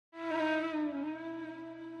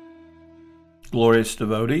Glorious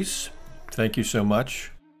devotees, thank you so much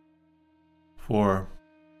for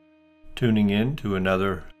tuning in to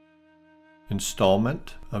another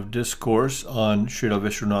installment of discourse on Srila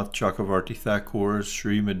Visvanatha Cakravarti Ṭhakura's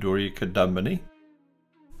Sri Madhurya Kadambini,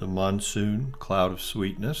 the monsoon cloud of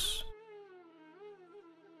sweetness.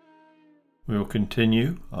 We will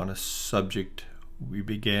continue on a subject we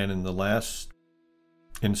began in the last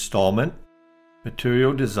installment.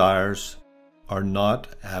 Material desires are not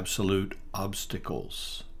absolute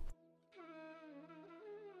obstacles.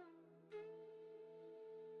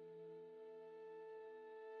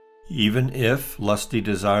 Even if lusty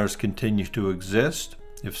desires continue to exist,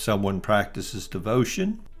 if someone practices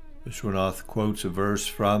devotion, Visvanatha quotes a verse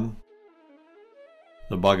from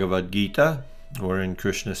the Bhagavad-Gita, wherein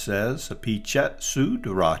Krishna says, Apichet su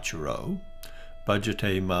duracharo,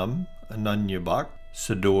 bhajate mam ananyabhak,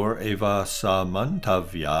 sador eva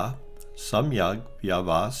samantavya, samyag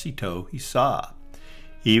vyavasito hisa.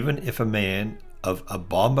 Even if a man of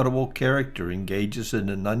abominable character engages in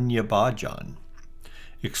ananya bhajan,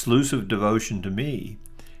 exclusive devotion to me,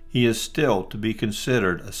 he is still to be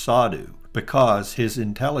considered a sadhu, because his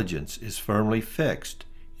intelligence is firmly fixed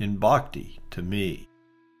in bhakti to me.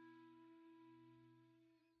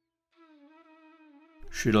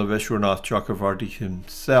 Srila Visvanatha Cakravarti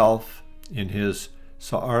himself, in his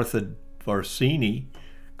Saartha Varsini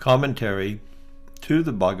commentary to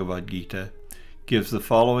the Bhagavad Gita, gives the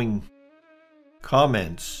following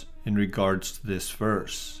comments in regards to this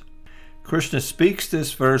verse. Krishna speaks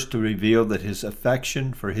this verse to reveal that his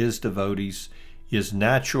affection for his devotees is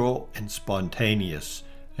natural and spontaneous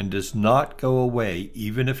and does not go away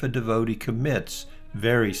even if a devotee commits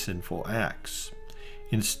very sinful acts.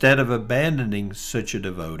 Instead of abandoning such a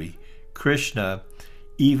devotee, Krishna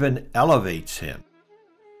even elevates him.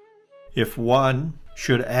 If one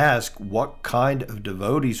should ask what kind of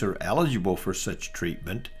devotees are eligible for such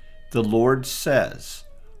treatment, the Lord says,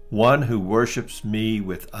 one who worships me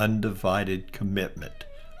with undivided commitment,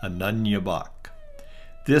 ananyabhak.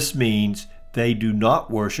 This means they do not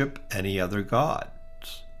worship any other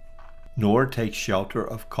gods, nor take shelter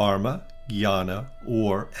of karma, jnana,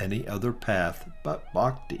 or any other path but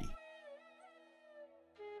bhakti,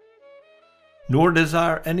 nor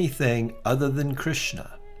desire anything other than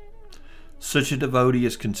Krishna. Such a devotee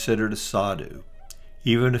is considered a sadhu,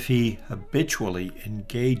 even if he habitually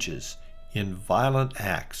engages in violent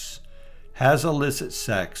acts, has illicit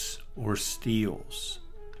sex, or steals.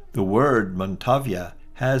 The word mantavya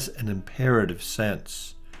has an imperative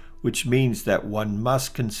sense, which means that one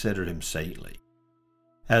must consider him saintly.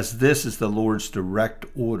 As this is the Lord's direct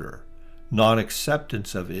order,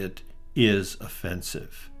 non-acceptance of it is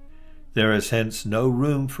offensive. There is hence no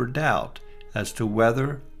room for doubt as to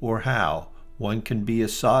whether or how one can be a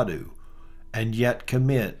sadhu and yet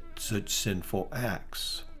commit such sinful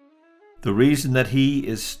acts. The reason that he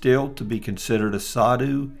is still to be considered a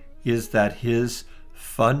sadhu is that his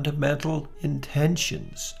fundamental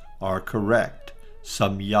intentions are correct,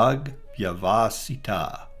 samyag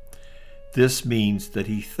vyavasita. This means that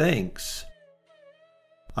he thinks,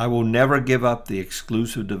 I will never give up the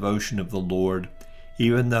exclusive devotion of the Lord,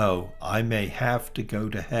 even though I may have to go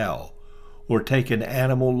to hell or take an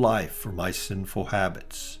animal life for my sinful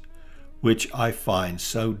habits, which I find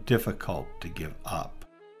so difficult to give up.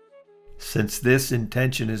 Since this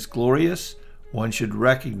intention is glorious, one should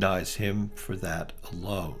recognize him for that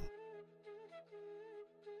alone.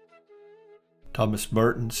 Thomas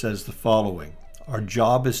Merton says the following, our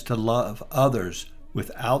job is to love others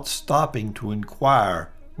without stopping to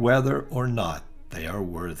inquire whether or not they are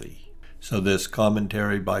worthy. So this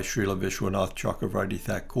commentary by Srila Visvanatha Cakravarti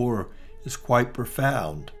Ṭhakura is quite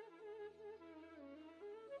profound.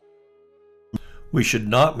 We should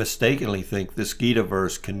not mistakenly think this Gita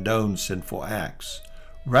verse condones sinful acts.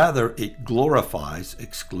 Rather, it glorifies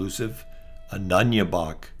exclusive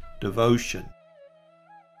ananyabhak devotion.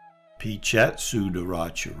 Pichet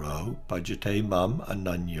suduracharo bhajate mam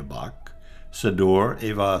ananyabhak sador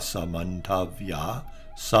eva samantavya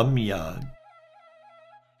samyag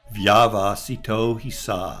vyavasito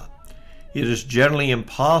hisa. It is generally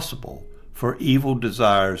impossible for evil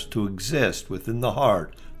desires to exist within the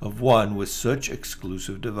heart of one with such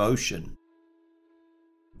exclusive devotion.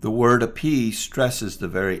 The word api stresses the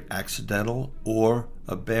very accidental or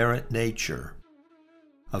aberrant nature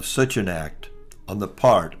of such an act on the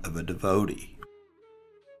part of a devotee.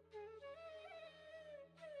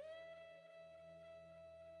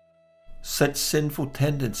 Such sinful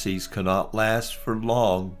tendencies cannot last for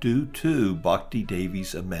long due to Bhakti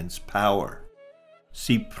Devi's immense power.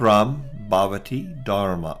 Sipram bhavati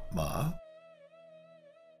dharmatma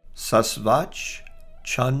sasvach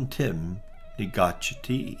chantim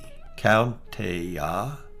nigacchati,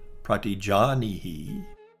 kaunteya pratijanihi,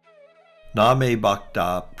 name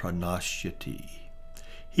bhakta pranashyati.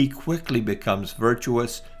 He quickly becomes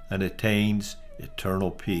virtuous and attains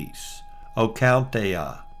eternal peace. O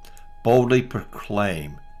Kaunteya, boldly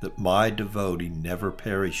proclaim that my devotee never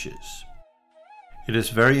perishes. It is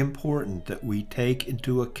very important that we take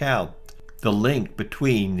into account the link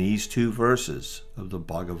between these two verses of the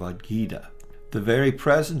Bhagavad Gita. The very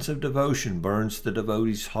presence of devotion burns the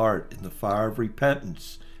devotee's heart in the fire of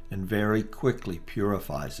repentance and very quickly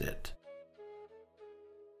purifies it.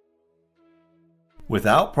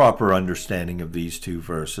 Without proper understanding of these two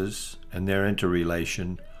verses and their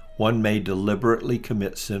interrelation, one may deliberately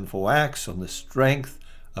commit sinful acts on the strength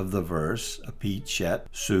of the verse apichet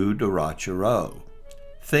suduracharo,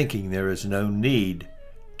 thinking there is no need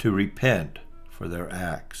to repent for their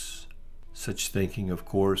acts. Such thinking, of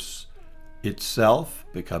course, itself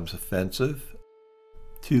becomes offensive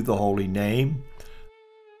to the holy name,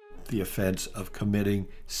 the offense of committing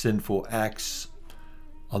sinful acts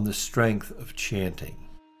on the strength of chanting.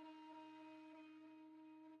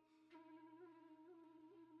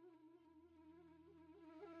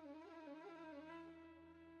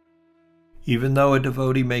 Even though a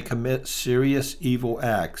devotee may commit serious evil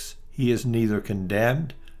acts, he is neither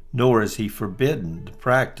condemned nor is he forbidden the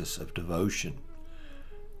practice of devotion.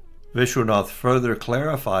 Viswanath further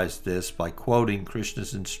clarifies this by quoting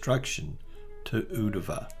Krishna's instruction to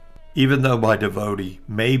Uddhava. Even though my devotee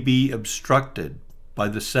may be obstructed by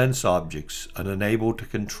the sense objects and unable to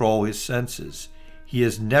control his senses, he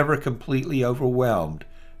is never completely overwhelmed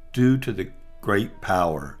due to the great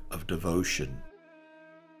power of devotion.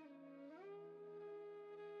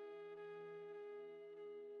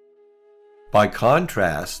 By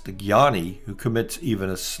contrast, the jnani who commits even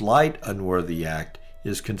a slight unworthy act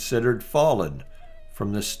is considered fallen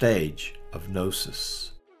from the stage of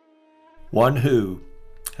gnosis. One who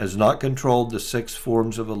has not controlled the 6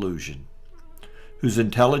 forms of illusion, whose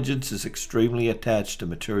intelligence is extremely attached to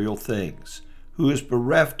material things, who is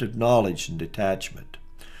bereft of knowledge and detachment,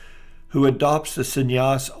 who adopts the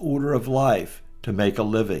sannyas order of life to make a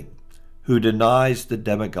living, who denies the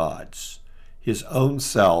demigods, his own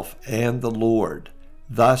self and the Lord,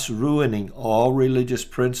 thus ruining all religious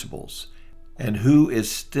principles, and who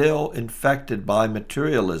is still infected by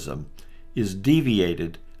materialism, is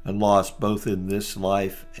deviated and lost both in this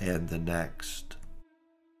life and the next.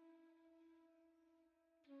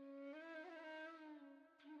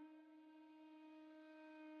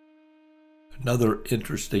 Another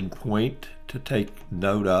interesting point to take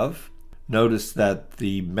note of, notice that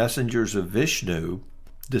the messengers of Vishnu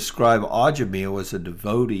describe Ajamil as a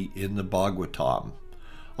devotee in the Bhagavatam.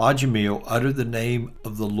 Ajamil uttered the name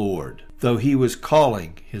of the Lord, though he was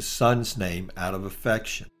calling his son's name out of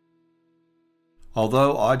affection.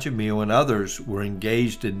 Although Ajamil and others were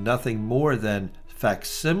engaged in nothing more than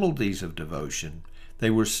facsimiles of devotion, they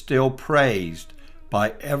were still praised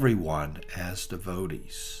by everyone as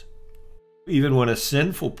devotees. Even when a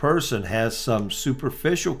sinful person has some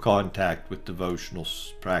superficial contact with devotional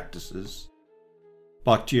practices,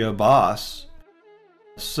 Bhakti-abhas,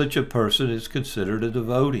 such a person is considered a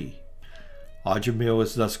devotee. Ajamil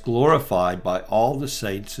is thus glorified by all the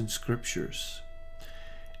saints in scriptures.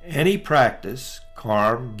 Any practice,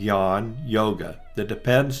 karma, jnana, yoga, that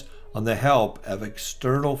depends on the help of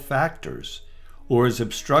external factors or is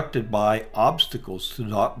obstructed by obstacles to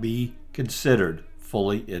not be considered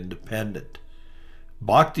fully independent.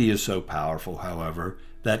 Bhakti is so powerful, however,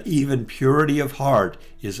 that even purity of heart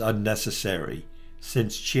is unnecessary,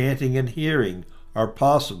 since chanting and hearing are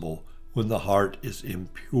possible when the heart is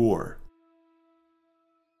impure.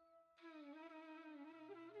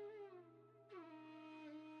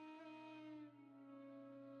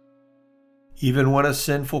 Even when a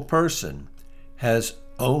sinful person has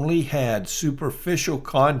only had superficial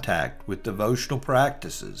contact with devotional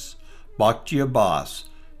practices, Bhakti-abhas,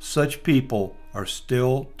 such people are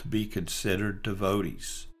still to be considered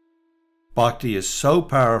devotees. Bhakti is so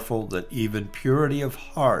powerful that even purity of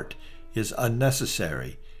heart is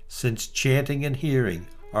unnecessary, since chanting and hearing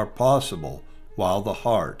are possible while the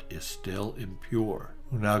heart is still impure.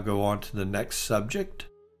 We'll now go on to the next subject.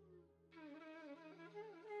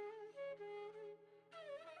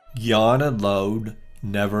 Jnana alone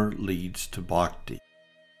never leads to bhakti.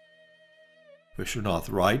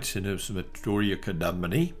 Viswanath writes in his Madhurya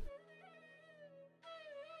Kadambini,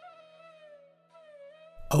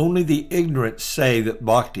 only the ignorant say that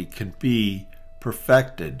bhakti can be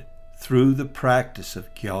perfected through the practice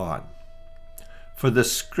of jnana. For the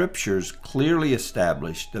scriptures clearly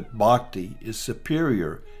establish that bhakti is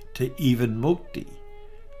superior to even mukti,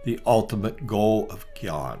 the ultimate goal of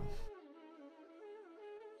Gyan.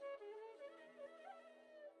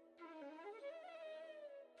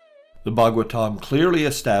 The Bhagavatam clearly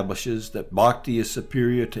establishes that Bhakti is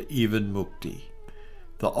superior to even Mukti,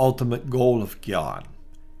 the ultimate goal of Gyan,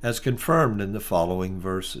 as confirmed in the following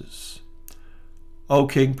verses. O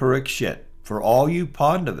King Parikshit, for all you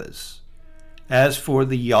Pandavas, as for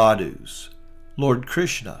the Yadus, Lord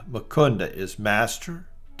Krishna, Mukunda, is master,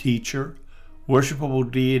 teacher, worshipable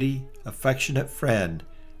deity, affectionate friend,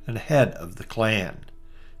 and head of the clan.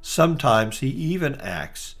 Sometimes he even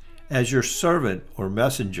acts as your servant or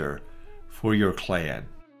messenger for your clan.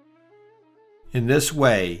 In this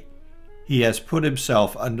way, he has put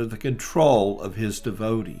himself under the control of his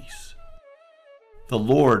devotees. The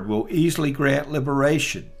Lord will easily grant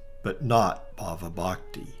liberation, but not Bhava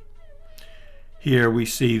Bhakti. Here we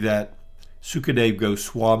see that Sukadeva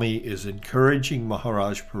Goswami is encouraging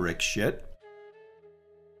Maharaj Parikshit,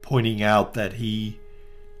 pointing out that he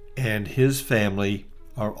and his family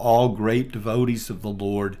are all great devotees of the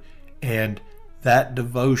Lord, and that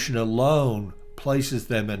devotion alone places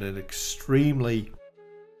them in an extremely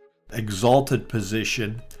exalted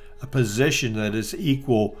position, a position that is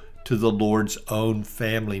equal to the Lord's own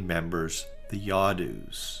family members, the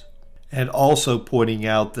Yadus. And also pointing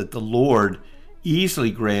out that the Lord easily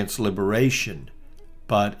grants liberation,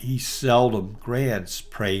 but he seldom grants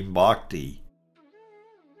Prem Bhakti.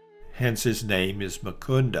 Hence his name is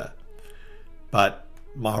Mukunda. But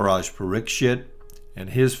Maharaj Parikshit and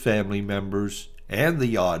his family members and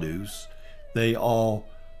the Yadus, they all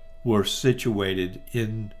were situated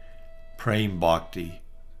in Prem Bhakti,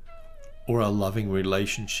 or a loving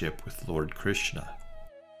relationship with Lord Krishna.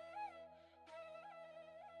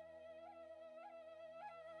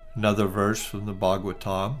 Another verse from the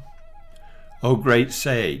Bhagavatam. O great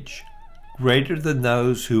sage, greater than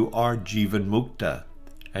those who are Jivan Mukta,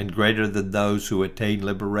 and greater than those who attain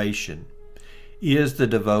liberation, is the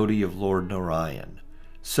devotee of Lord Narayan.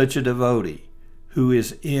 Such a devotee, who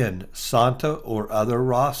is in Santa or other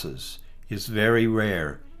rasas, is very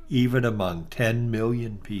rare, even among 10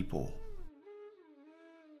 million people.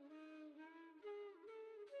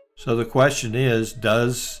 So the question is,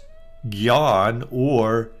 does Gyan,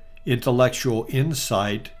 or intellectual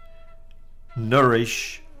insight,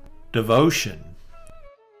 nourish devotion?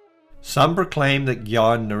 Some proclaim that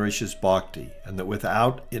Gyan nourishes Bhakti, and that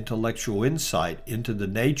without intellectual insight into the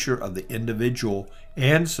nature of the individual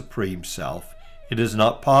and Supreme Self, it is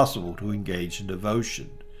not possible to engage in devotion.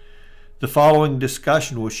 The following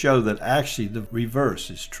discussion will show that actually the reverse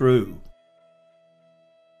is true.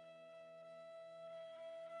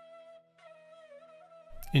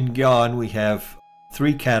 In Gyan, we have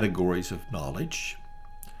three categories of knowledge.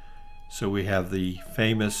 So we have the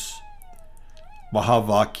famous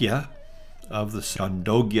Mahavakya of the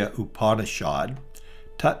Chandogya Upanishad,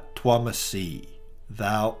 Tat Twamasi,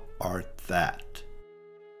 thou art that.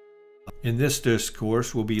 In this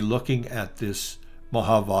discourse, we'll be looking at this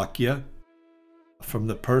Mahavakya from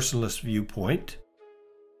the personalist viewpoint.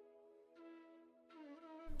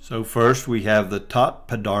 So first we have the Tat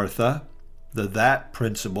Padartha, the that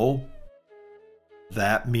principle,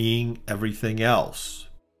 that meaning everything else.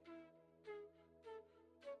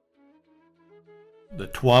 The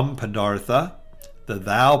Twam Padartha, the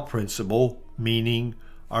thou principle, meaning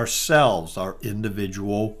ourselves, our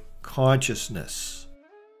individual consciousness.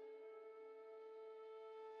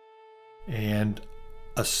 And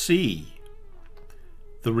Asi,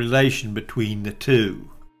 the relation between the two.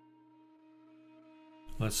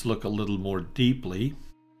 Let's look a little more deeply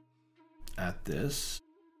at this.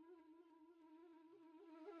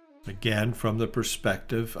 Again, from the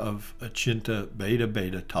perspective of Achinta Beta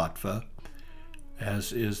Beta Tattva,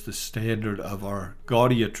 as is the standard of our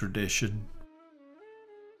Gaudiya tradition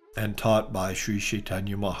and taught by Sri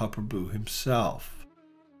Chaitanya Mahaprabhu himself.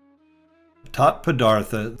 Tat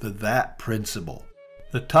Padartha, the that principle.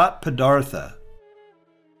 The Tat Padartha,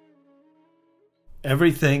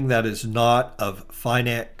 everything that is not of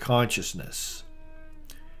finite consciousness.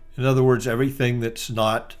 In other words, everything that's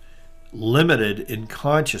not limited in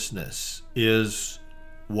consciousness is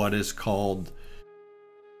what is called,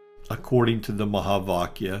 according to the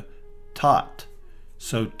Mahavakya, Tat.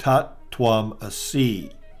 So Tat Twam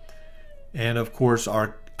Asi. And of course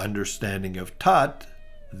our understanding of Tat,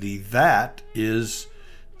 the that, is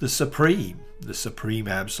the supreme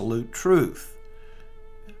absolute truth,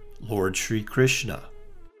 Lord Sri Krishna.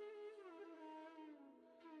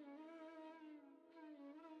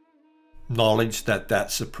 Knowledge that that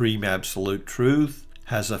supreme absolute truth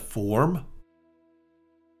has a form.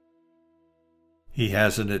 He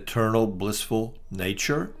has an eternal blissful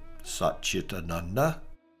nature, Satchitananda,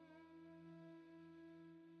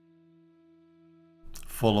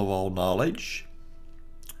 full of all knowledge.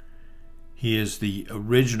 He is the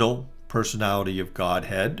original personality of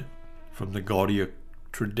Godhead. From the Gaudiya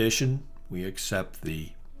tradition, we accept the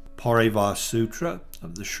Parivas Sutra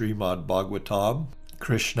of the Srimad Bhagavatam.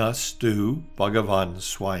 Krishna Stu Bhagavan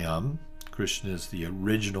Swayam. Krishna is the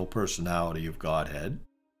original personality of Godhead.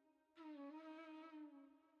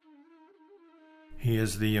 He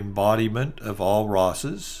is the embodiment of all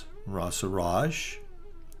rasas, Rasa Raj,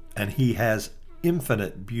 and he has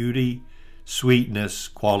infinite beauty, sweetness,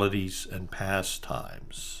 qualities, and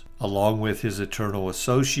pastimes, along with his eternal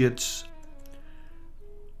associates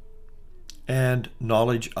and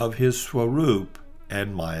knowledge of his Swarup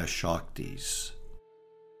and Maya Shaktis.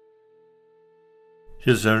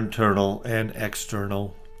 His internal and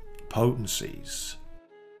external potencies.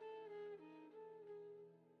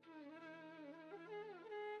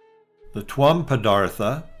 The Twam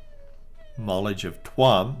Padartha, knowledge of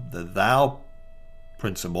Twam, the thou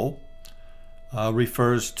principle,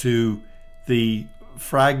 refers to the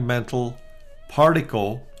fragmental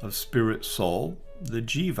particle of spirit soul, the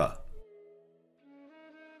jiva.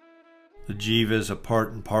 The jiva is a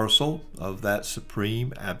part and parcel of that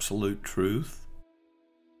supreme absolute truth.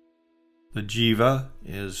 The jiva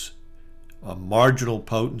is a marginal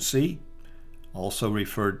potency, also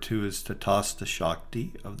referred to as Tatastha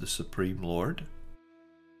Shakti of the Supreme Lord.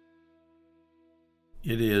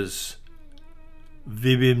 It is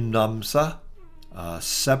Vibhimnamsa, a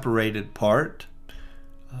separated part,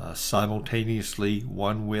 simultaneously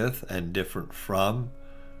one with and different from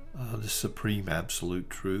the Supreme Absolute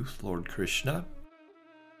Truth, Lord Krishna.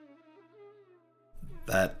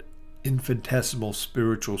 That infinitesimal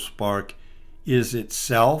spiritual spark is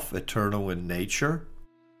itself eternal in nature.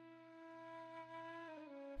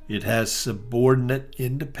 It has subordinate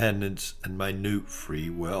independence and minute free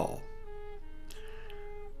will.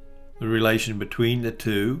 The relation between the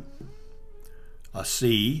two,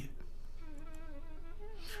 Asi,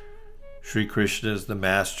 Sri Krishna is the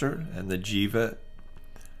master and the jiva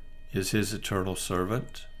is his eternal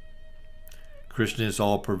servant. Krishna is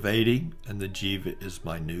all-pervading and the jiva is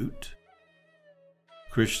minute.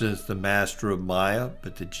 Krishna is the master of Maya,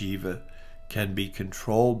 but the jiva can be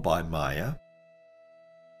controlled by Maya.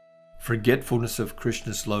 Forgetfulness of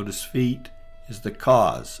Krishna's lotus feet is the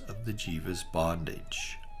cause of the jiva's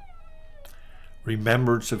bondage.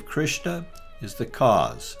 Remembrance of Krishna is the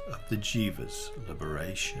cause of the jiva's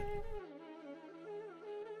liberation.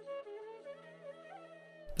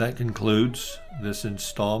 That concludes this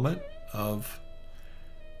installment of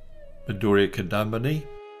Madhurya Kadambini,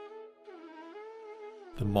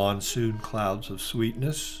 the Monsoon Clouds of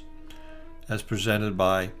Sweetness, as presented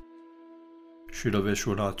by Srila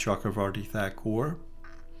Visvanatha Cakravarti Ṭhakura.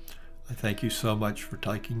 I thank you so much for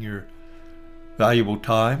taking your valuable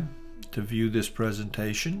time to view this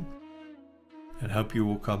presentation, and hope you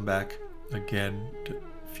will come back again to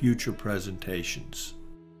future presentations.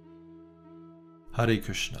 Hare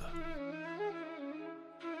Krishna.